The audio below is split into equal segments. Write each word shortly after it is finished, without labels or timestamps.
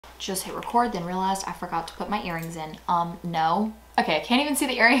just hit record, then realized I forgot to put my earrings in. No. Okay, I can't even see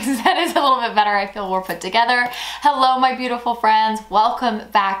the earrings. That is a little bit better. I feel more put together. Hello, my beautiful friends. Welcome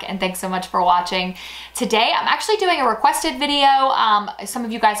back, and thanks so much for watching. Today, I'm actually doing a requested video. Some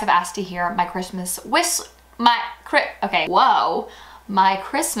of you guys have asked to hear my Christmas my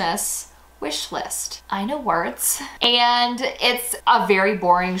Christmas wish list. I know words. And it's a very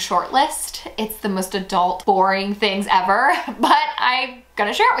boring short list. It's the most adult, boring things ever, but I'm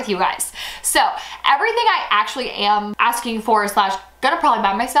gonna share it with you guys. So everything I actually am asking for / gonna probably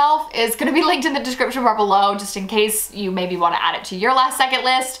buy myself is gonna be linked in the description bar below, just in case you maybe wanna add it to your last second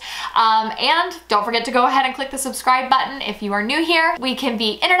list. And don't forget to go ahead and click the subscribe button if you are new here. We can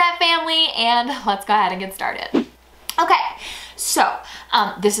be internet family, and let's go ahead and get started. Okay, so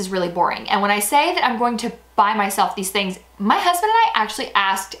this is really boring. And when I say that I'm going to buy myself these things, my husband and I actually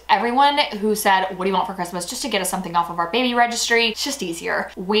asked everyone who said, what do you want for Christmas, just to get us something off of our baby registry. It's just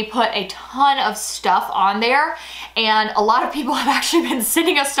easier. We put a ton of stuff on there, and a lot of people have actually been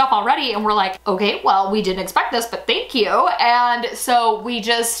sending us stuff already, and we're like, okay, well, we didn't expect this, but thank you. And so we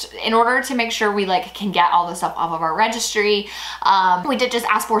just, in order to make sure we can get all the stuff off of our registry, we did just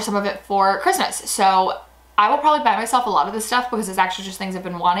ask for some of it for Christmas. So I will probably buy myself a lot of this stuff because it's actually just things I've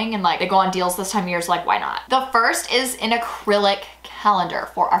been wanting, and they go on deals this time of year, so why not? The first is an acrylic calendar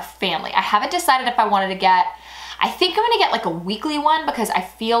for our family. I haven't decided if I wanted to get, I think I'm gonna get a weekly one because I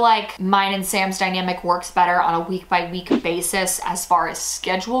feel like mine and Sam's dynamic works better on a week by week basis as far as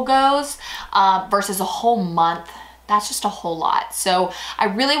schedule goes, versus a whole month. That's just a whole lot. So I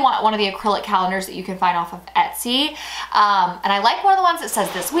really want one of the acrylic calendars that you can find off of Etsy. And I like one of the ones that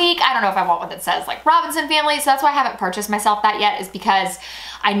says this week. I don't know if I want one that says Robinson family. So that's why I haven't purchased myself that yet, is because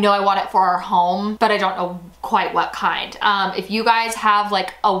I know I want it for our home, but I don't know quite what kind. If you guys have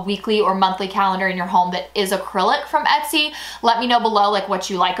a weekly or monthly calendar in your home that is acrylic from Etsy, let me know below what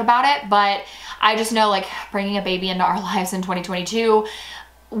you like about it. But I just know bringing a baby into our lives in 2022,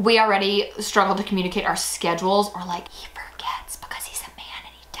 we already struggle to communicate our schedules, or he forgets because he's a man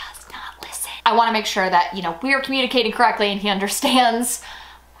and he does not listen. I want to make sure that, we are communicating correctly and he understands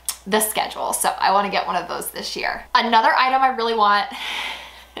the schedule. So I want to get one of those this year. Another item I really want,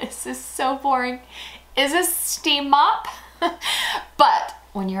 this is so boring, is a steam mop. But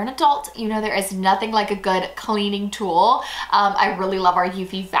when you're an adult, there is nothing like a good cleaning tool. I really love our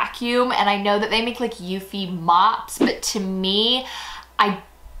Eufy vacuum, and I know that they make Eufy mops, but to me, I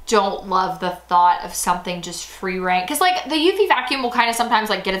don't love the thought of something just free reign, because the Eufy vacuum will kind of sometimes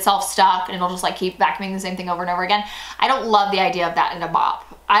get itself stuck and it'll just keep vacuuming the same thing over and over again. I don't love the idea of that in a mop.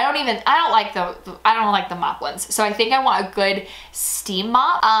 I don't like the mop ones. So I think I want a good steam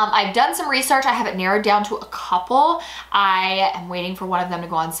mop. I've done some research. I have it narrowed down to a couple. I am waiting for one of them to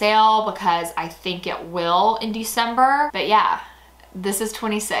go on sale because I think it will in December. But yeah, this is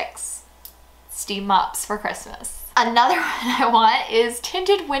 26 steam mops for Christmas. Another one I want is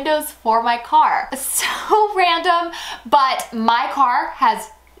tinted windows for my car. So random, but my car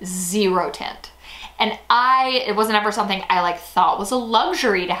has zero tint. And it wasn't ever something I thought was a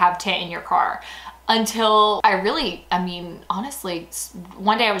luxury to have tint in your car, until honestly,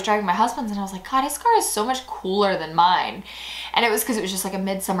 one day I was driving my husband's and I was like, God, his car is so much cooler than mine. And it was because it was just a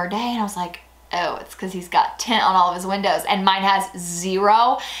midsummer day, and I was like, oh, it's because he's got tint on all of his windows, and mine has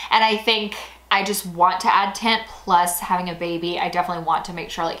zero. And I think I just want to add tint, plus having a baby, I definitely want to make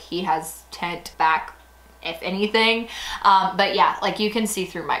sure he has tint back, if anything. But yeah, you can see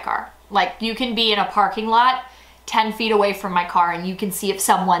through my car. You can be in a parking lot 10 feet away from my car and you can see if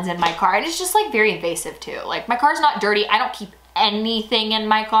someone's in my car, and it's just very invasive too. My car's not dirty. I don't keep anything in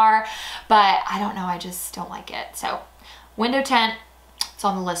my car, but I don't know, I just don't like it. So window tint, it's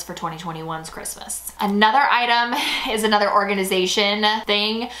on the list for 2021's Christmas. Another item is another organization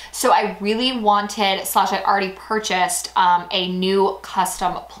thing. So I really wanted, / I already purchased a new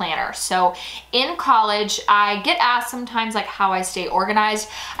custom planner. So in college, I get asked sometimes how I stay organized.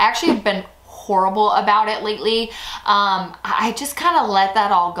 I actually have been horrible about it lately. I just kind of let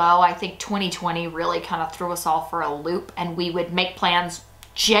that all go. I think 2020 really kind of threw us all for a loop, and we would make plans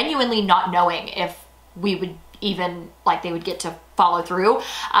genuinely not knowing if we would even they would get to follow through.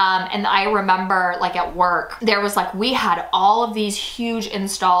 And I remember at work, there was we had all of these huge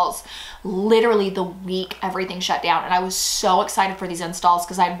installs literally the week everything shut down, and I was so excited for these installs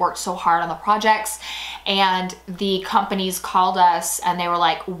because I'd worked so hard on the projects, and the companies called us and they were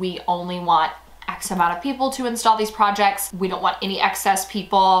like, we only want X amount of people to install these projects. We don't want any excess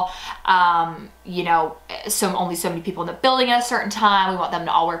people. Only so many people in the building at a certain time. We want them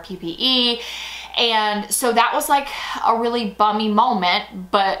to all wear PPE. And so that was like a really bummy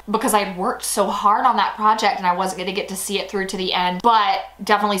moment, but because I had worked so hard on that project and I wasn't gonna get to see it through to the end, but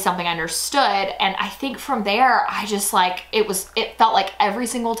definitely something I understood. And I think from there, I just like, it felt like every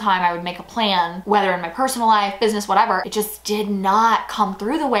single time I would make a plan, whether in my personal life, business, whatever, it just did not come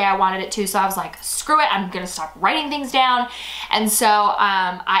through the way I wanted it to. So I was like, screw it, I'm gonna stop writing things down. And so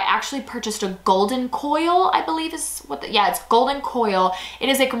I actually purchased a golden coil, I believe is what yeah, it's golden coil. It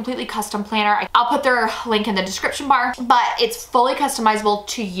is a completely custom planner. I'll put their link in the description bar, but it's fully customizable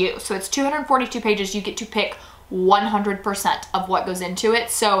to you. So it's 242 pages. You get to pick 100% of what goes into it.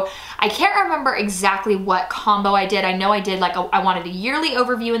 So I can't remember exactly what combo I did. I know I did like I wanted a yearly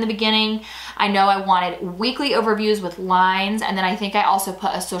overview in the beginning. I know I wanted weekly overviews with lines, and then I think I also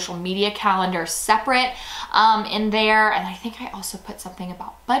put a social media calendar separate in there, and I think I also put something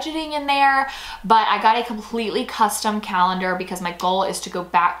about budgeting in there. But I got a completely custom calendar because my goal is to go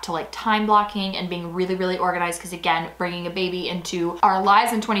back to like time blocking and being really, really organized, because again, bringing a baby into our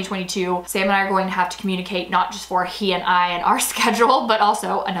lives in 2022, Sam and I are going to have to communicate not just for he and I and our schedule, but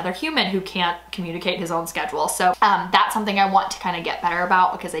also another human who can't communicate his own schedule. So that's something I want to kind of get better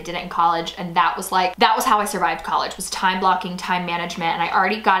about, because I did it in college, and that was how I survived college, was time blocking, time management. And I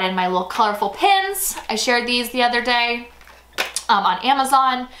already got in my little colorful pins. I shared these the other day on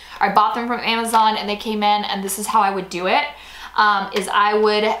Amazon. I bought them from Amazon and they came in, and this is how I would do it. Is I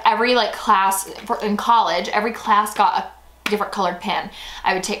would, every like class in college, every class got a different colored pin.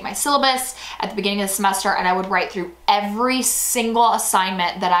 I would take my syllabus at the beginning of the semester and I would write through every single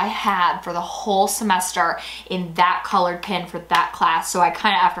assignment that I had for the whole semester in that colored pin for that class. So I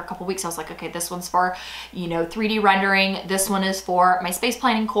kind of, after a couple weeks, I was like, okay, this one's for, you know, 3D rendering. This one is for my space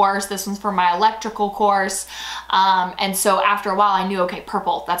planning course. This one's for my electrical course. And so after a while I knew, okay,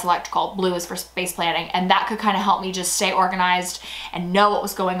 purple, that's electrical, blue is for space planning. And that could kind of help me just stay organized and know what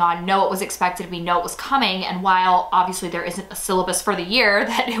was going on, know what was expected of me, know what was coming. And while obviously there isn't a syllabus for the year,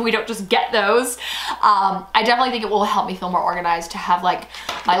 that we don't just get those, I definitely think it will help me feel more organized to have like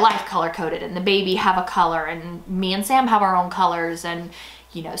my life color coded and the baby have a color and me and Sam have our own colors, and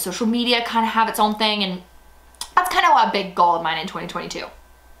you know, social media kind of have its own thing. And that's kind of a big goal of mine in 2022.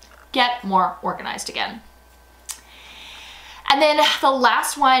 Get more organized again. And then the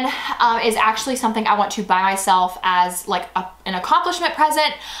last one is actually something I want to buy myself as like an accomplishment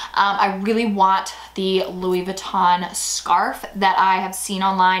present. I really want the Louis Vuitton scarf that I have seen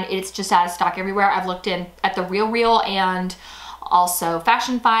online. It's just out of stock everywhere. I've looked in at the Real and also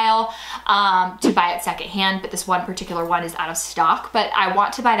Fashion File to buy it secondhand, but this one particular one is out of stock. But I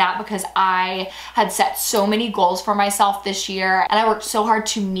want to buy that because I had set so many goals for myself this year and I worked so hard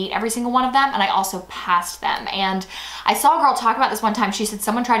to meet every single one of them, and I also passed them. And I saw a girl talk about this one time. She said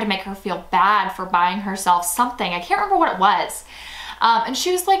someone tried to make her feel bad for buying herself something. I can't remember what it was. And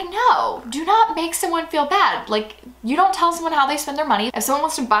she was like, no, do not make someone feel bad. Like, you don't tell someone how they spend their money. If someone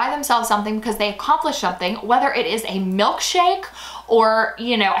wants to buy themselves something because they accomplished something, whether it is a milkshake or,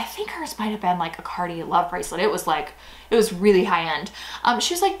 you know, I think hers might have been like a Cardi love bracelet. It was really high end.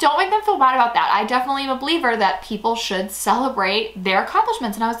 She was like, don't make them feel bad about that. I definitely am a believer that people should celebrate their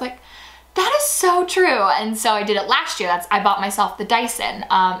accomplishments. And I was like, that is so true. And so I did it last year. I bought myself the Dyson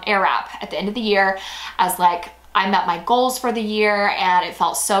Airwrap at the end of the year as like, I met my goals for the year and it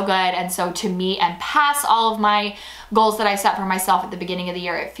felt so good. And so to meet and pass all of my goals that I set for myself at the beginning of the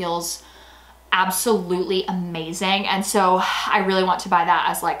year, it feels absolutely amazing. And so I really want to buy that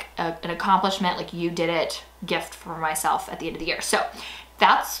as like an accomplishment, like you did it, gift for myself at the end of the year. So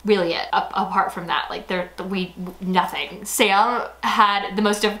that's really it. Apart from that, like nothing. Sam had the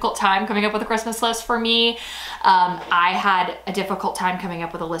most difficult time coming up with a Christmas list for me. I had a difficult time coming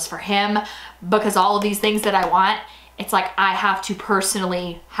up with a list for him, because all of these things that I want, it's like I have to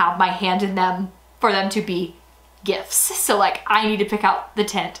personally have my hand in them for them to be gifts. So like I need to pick out the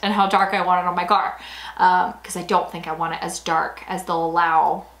tint and how dark I want it on my car, because I don't think I want it as dark as they'll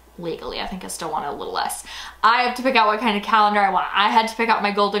allow legally. I think I still want it a little less. I have to pick out what kind of calendar I want. I had to pick out my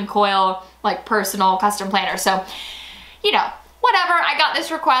golden coil, like personal custom planner. So, you know, whatever. I got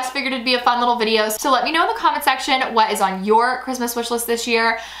this request, figured it'd be a fun little video. So let me know in the comment section what is on your Christmas wish list this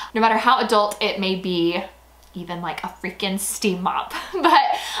year, no matter how adult it may be, even like a freaking steam mop. But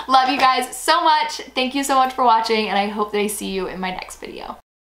love you guys so much. Thank you so much for watching, and I hope that I see you in my next video.